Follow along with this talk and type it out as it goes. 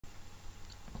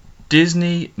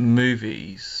Disney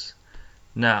movies.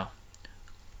 Now,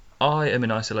 I am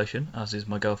in isolation, as is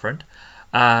my girlfriend,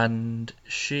 and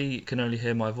she can only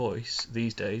hear my voice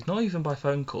these days, not even by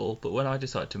phone call, but when I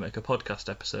decide to make a podcast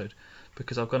episode,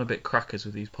 because I've gone a bit crackers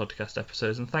with these podcast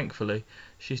episodes, and thankfully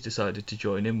she's decided to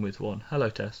join in with one. Hello,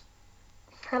 Tess.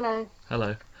 Hello.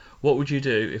 Hello. What would you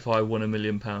do if I won £1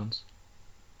 million?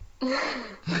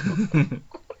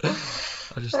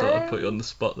 I just thought I'd put you on the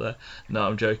spot there. No,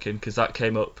 I'm joking, because that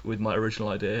came up with my original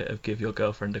idea of give your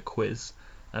girlfriend a quiz,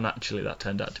 and actually that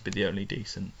turned out to be the only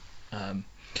decent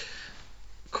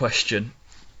question.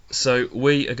 So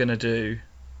we are going to do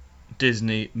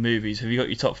Disney movies. Have you got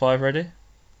your top 5 ready?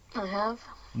 I have.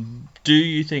 Do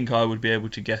you think I would be able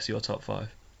to guess your top 5?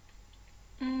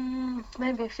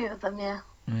 Maybe a few of them, yeah.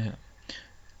 Yeah.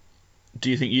 Do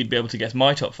you think you'd be able to guess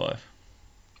my top 5?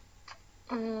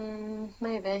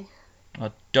 Maybe. I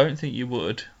don't think you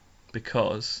would,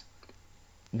 because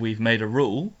we've made a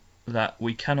rule that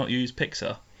we cannot use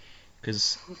Pixar,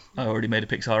 because I already made a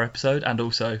Pixar episode, and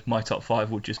also my top 5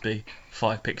 would just be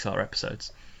 5 Pixar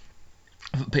episodes.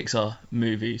 Pixar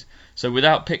movies. So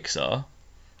without Pixar,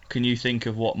 can you think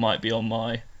of what might be on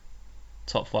my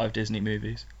top 5 Disney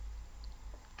movies?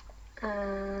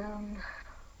 There's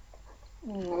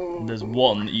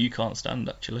one that you can't stand,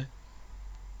 actually.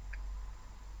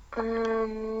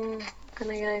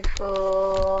 Gonna go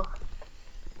for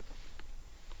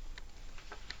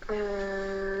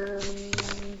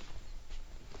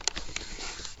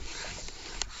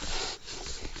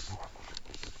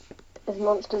is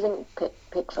Monsters Inc.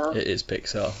 Pixar? It is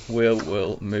Pixar.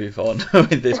 We'll move on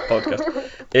with this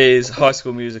podcast. Is High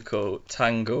School Musical,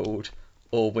 Tangled,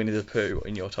 or Winnie the Pooh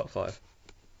in your top 5?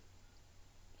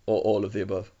 Or all of the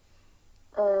above?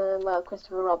 Well,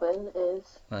 Christopher Robin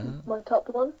is my top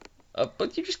one.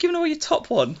 But you've just given away your top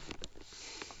one.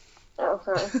 Oh,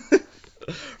 sorry.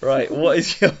 Right, what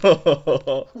is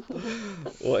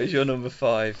your number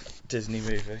 5 Disney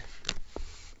movie?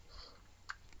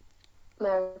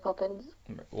 Mary Poppins.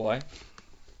 Why?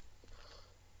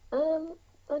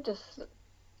 I just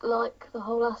like the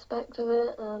whole aspect of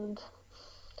it, and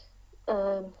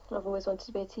I've always wanted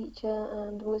to be a teacher,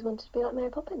 and always wanted to be like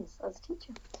Mary Poppins as a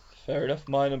teacher. Fair enough.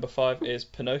 My number 5 is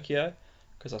Pinocchio,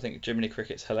 because I think Jiminy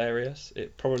Cricket's hilarious.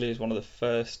 It probably is one of the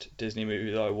first Disney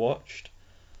movies I watched,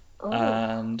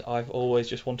 and I've always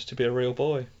just wanted to be a real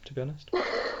boy, to be honest.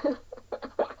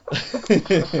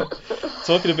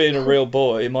 Talking of being a real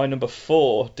boy, my number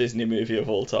 4 Disney movie of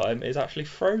all time is actually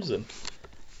Frozen.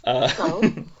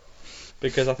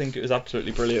 Because I think it was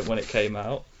absolutely brilliant when it came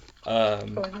out.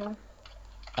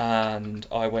 And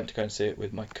I went to go and see it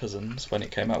with my cousins when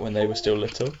it came out, when they were still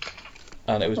little,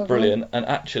 and it was brilliant. And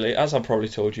actually, as I've probably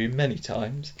told you many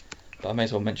times, but I may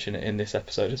as well mention it in this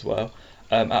episode as well,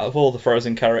 out of all the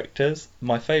Frozen characters,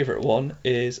 my favourite one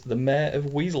is the Mayor of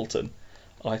Weaselton.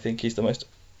 I think he's the most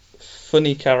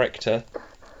funny character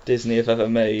Disney have ever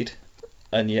made,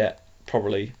 and yet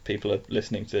probably people are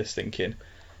listening to this thinking,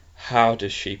 how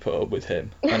does she put up with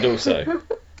him? And also,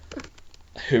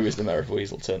 who is the Mayor of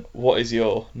Weaselton? What is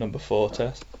your number 4,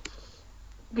 Tess?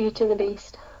 Beauty and the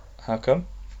Beast. How come?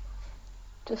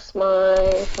 Just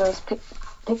if I was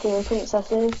picking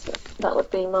princesses, that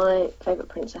would be my favourite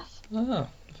princess. Ah,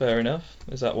 fair enough.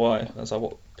 Is that why? Is that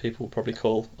what people probably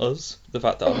call us? The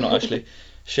fact that I've not actually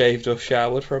shaved or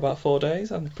showered for about 4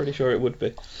 days? I'm pretty sure it would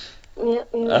be. Yeah,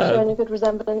 you're showing a good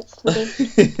resemblance to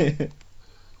the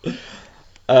Beast.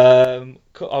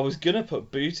 I was going to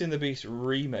put Beauty and the Beast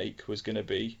remake was going to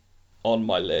be on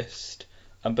my list,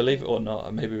 and believe it or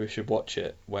not, maybe we should watch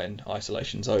it when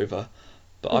isolation's over,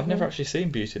 but I've never actually seen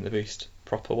Beauty and the Beast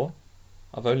proper one.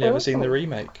 I've only ever seen the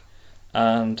remake,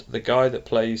 and the guy that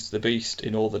plays the Beast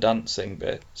in all the dancing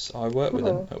bits, I worked with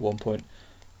him at one point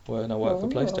when I worked for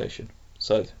PlayStation,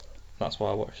 so that's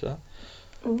why I watched that.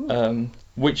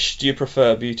 Which do you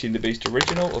prefer, Beauty and the Beast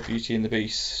original or Beauty and the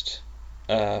Beast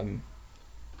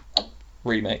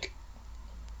remake?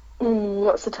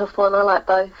 That's a tough one. I like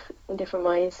both in different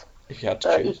ways. If you had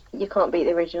to choose. You can't beat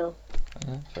the original.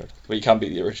 Fair enough. Well, you can beat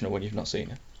the original when you've not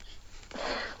seen it.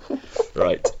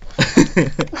 Right.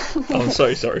 I'm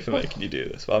so sorry for making you do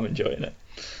this, but I'm enjoying it.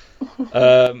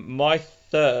 My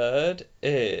 3rd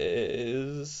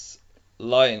is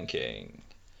Lion King.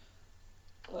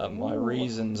 My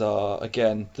reasons are,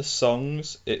 again, the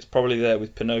songs. It's probably there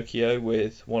with Pinocchio,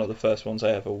 with one of the first ones I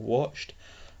ever watched.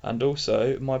 And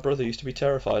also, my brother used to be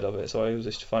terrified of it, so I always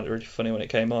used to find it really funny when it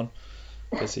came on,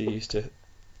 because he used to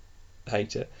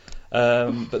hate it.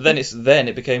 But then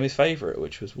it became his favourite,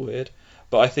 which was weird.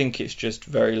 But I think it's just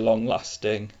very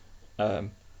long-lasting.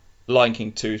 Lion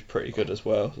King 2 is pretty good as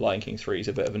well. Lion King 3 is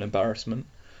a bit of an embarrassment.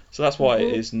 So that's why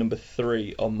it is number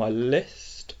 3 on my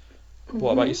list.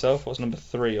 What about yourself? What's number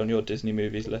 3 on your Disney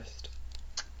movies list?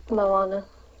 Moana.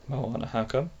 Moana, how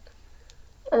come?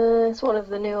 It's one of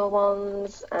the newer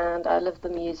ones, and I love the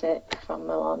music from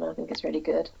Moana. I think it's really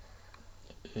good.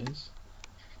 It is.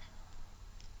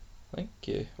 Thank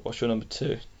you. What's your number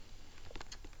 2?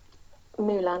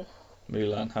 Mulan.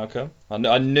 Mulan, how come?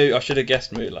 I knew I should have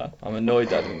guessed Mulan. I'm annoyed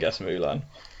that I didn't guess Mulan.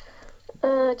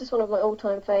 Just one of my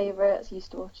all-time favourites.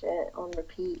 Used to watch it on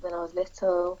repeat when I was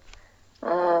little.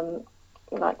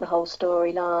 Like the whole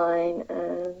storyline,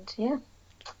 and yeah.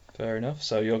 Fair enough.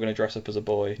 So you're going to dress up as a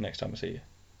boy next time I see you?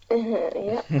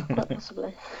 Yeah, quite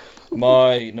possibly.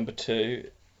 My number 2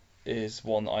 is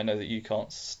one that I know that you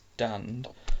can't stand,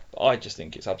 but I just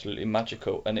think it's absolutely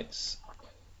magical, and it's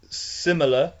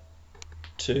similar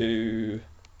to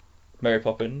Mary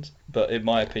Poppins, but in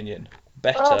my opinion,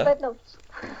 better. Oh, Bedknobs.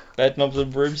 Bedknobs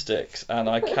and Broomsticks, and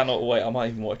I cannot wait. I might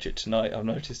even watch it tonight. I've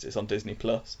noticed it's on Disney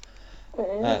Plus.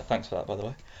 Thanks for that, by the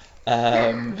way.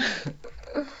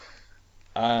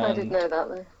 I didn't know that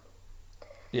though.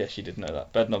 Yeah, she did know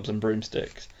that. Bedknobs and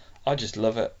Broomsticks. I just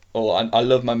love it. I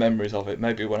love my memories of it.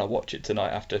 Maybe when I watch it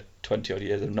tonight after 20 odd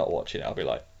years of not watching it, I'll be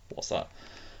like, what's that?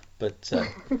 But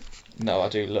no, I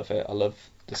do love it. I love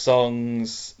the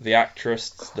songs, the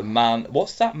actress, the man.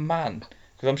 What's that man?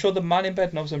 Because I'm sure the man in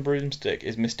Bedknobs and Broomstick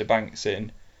is Mr. Banks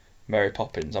in Mary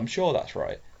Poppins. I'm sure that's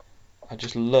right. I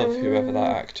just love whoever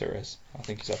that actor is. I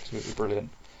think he's absolutely brilliant.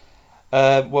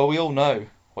 Well, we all know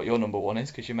what your number 1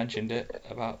 is because you mentioned it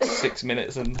about 6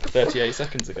 minutes and 38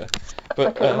 seconds ago. But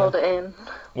I couldn't hold it in.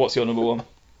 What's your number 1?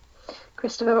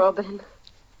 Christopher Robin.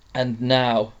 And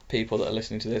now, people that are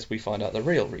listening to this, we find out the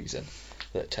real reason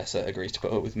that Tessa agrees to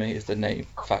put up with me is the name.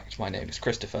 In fact, my name is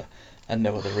Christopher, and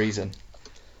no other reason.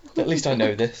 At least I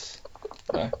know this.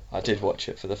 No, I did watch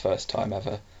it for the first time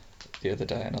ever the other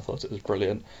day, and I thought it was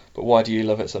brilliant. But why do you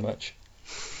love it so much?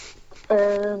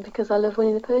 Because I love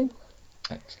Winnie the Pooh.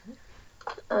 Excellent.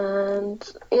 And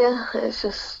yeah, it's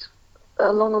just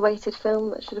a long-awaited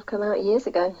film that should have come out years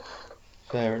ago.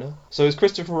 Fair enough. So is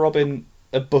Christopher Robin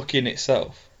a book in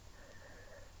itself?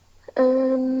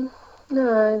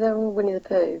 No, they're all Winnie the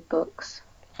Pooh books.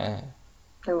 Ah.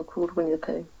 They're all called Winnie the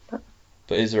Pooh.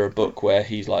 But is there a book where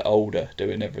he's like older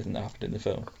doing everything that happened in the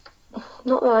film?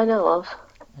 Not that I know of.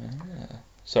 Ah.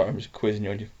 Sorry, I'm just quizzing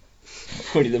you on your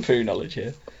Winnie the Pooh knowledge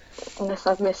here. Unless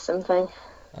I've missed something.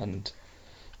 And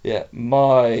yeah,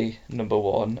 my number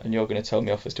 1, and you're going to tell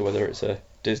me off as to whether it's a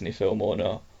Disney film or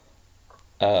not,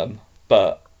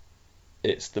 but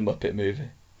it's the Muppet movie.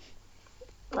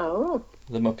 Oh.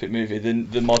 The Muppet movie,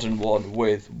 the modern one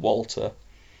with Walter.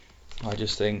 I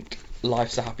just think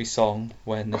life's a happy song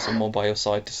when there's someone by your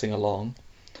side to sing along,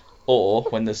 or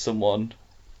when there's someone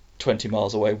 20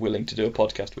 miles away willing to do a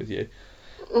podcast with you.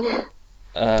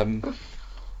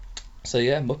 So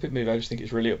yeah, Muppet movie, I just think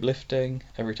it's really uplifting.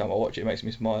 Every time I watch it, it makes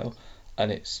me smile,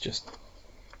 and it's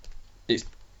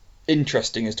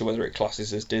interesting as to whether it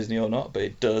classes as Disney or not, but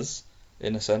it does,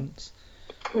 in a sense.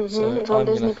 So it's on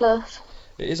Disney Plus.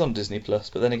 It is on Disney Plus,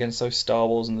 but then again, so is Star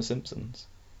Wars and The Simpsons.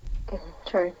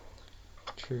 True.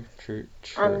 True.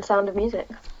 And Sound of Music.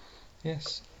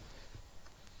 Yes.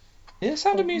 Yeah,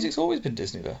 Sound of Music's always been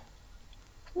Disney though.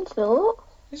 It's not.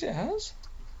 Yes, it has.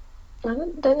 I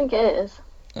don't think it is.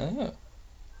 Oh.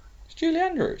 It's Julie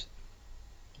Andrews.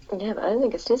 Yeah, but I don't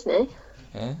think it's Disney.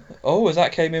 Oh, as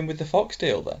that came in with the Fox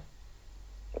deal then?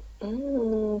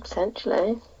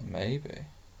 Potentially. Maybe.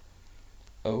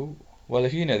 Oh. Well,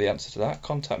 if you know the answer to that,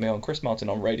 contact me on Chris Martin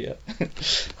on radio.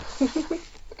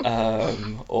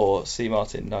 Or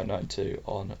cmartin992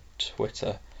 on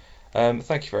Twitter.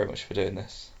 Thank you very much for doing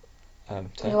this.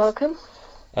 Tess. You're welcome.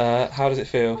 How does it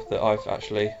feel that I've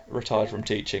actually retired from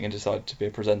teaching and decided to be a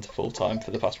presenter full time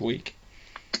for the past week?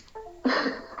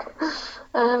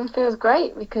 Feels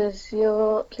great because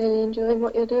you're clearly enjoying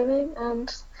what you're doing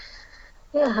and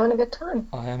yeah, having a good time.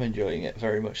 I am enjoying it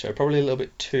very much so. Probably a little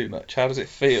bit too much. How does it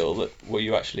feel that will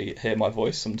you actually hear my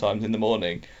voice sometimes in the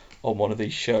morning on one of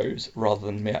these shows rather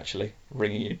than me actually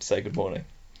ringing you to say good morning?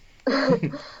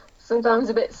 Sometimes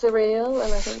a bit surreal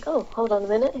and I think, oh, hold on a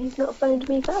minute, he's not phoned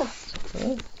me first.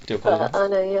 Oh, do apologise. But I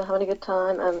know you're having a good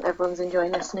time and everyone's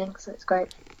enjoying listening, so it's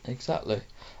great. Exactly.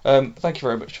 Thank you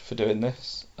very much for doing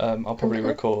this. I'll probably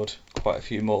record quite a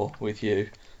few more with you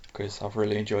because I've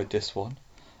really enjoyed this one.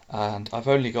 And I've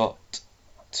only got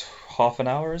half an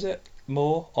hour, is it,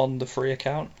 more on the free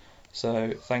account.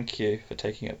 So thank you for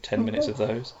taking up 10 minutes of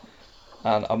those.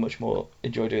 And I much more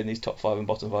enjoy doing these top 5 and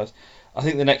bottom 5s. I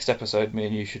think the next episode me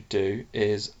and you should do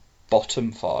is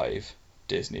bottom 5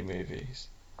 Disney movies.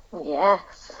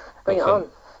 Yes, bring it on.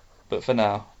 But for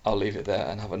now, I'll leave it there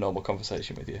and have a normal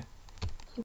conversation with you.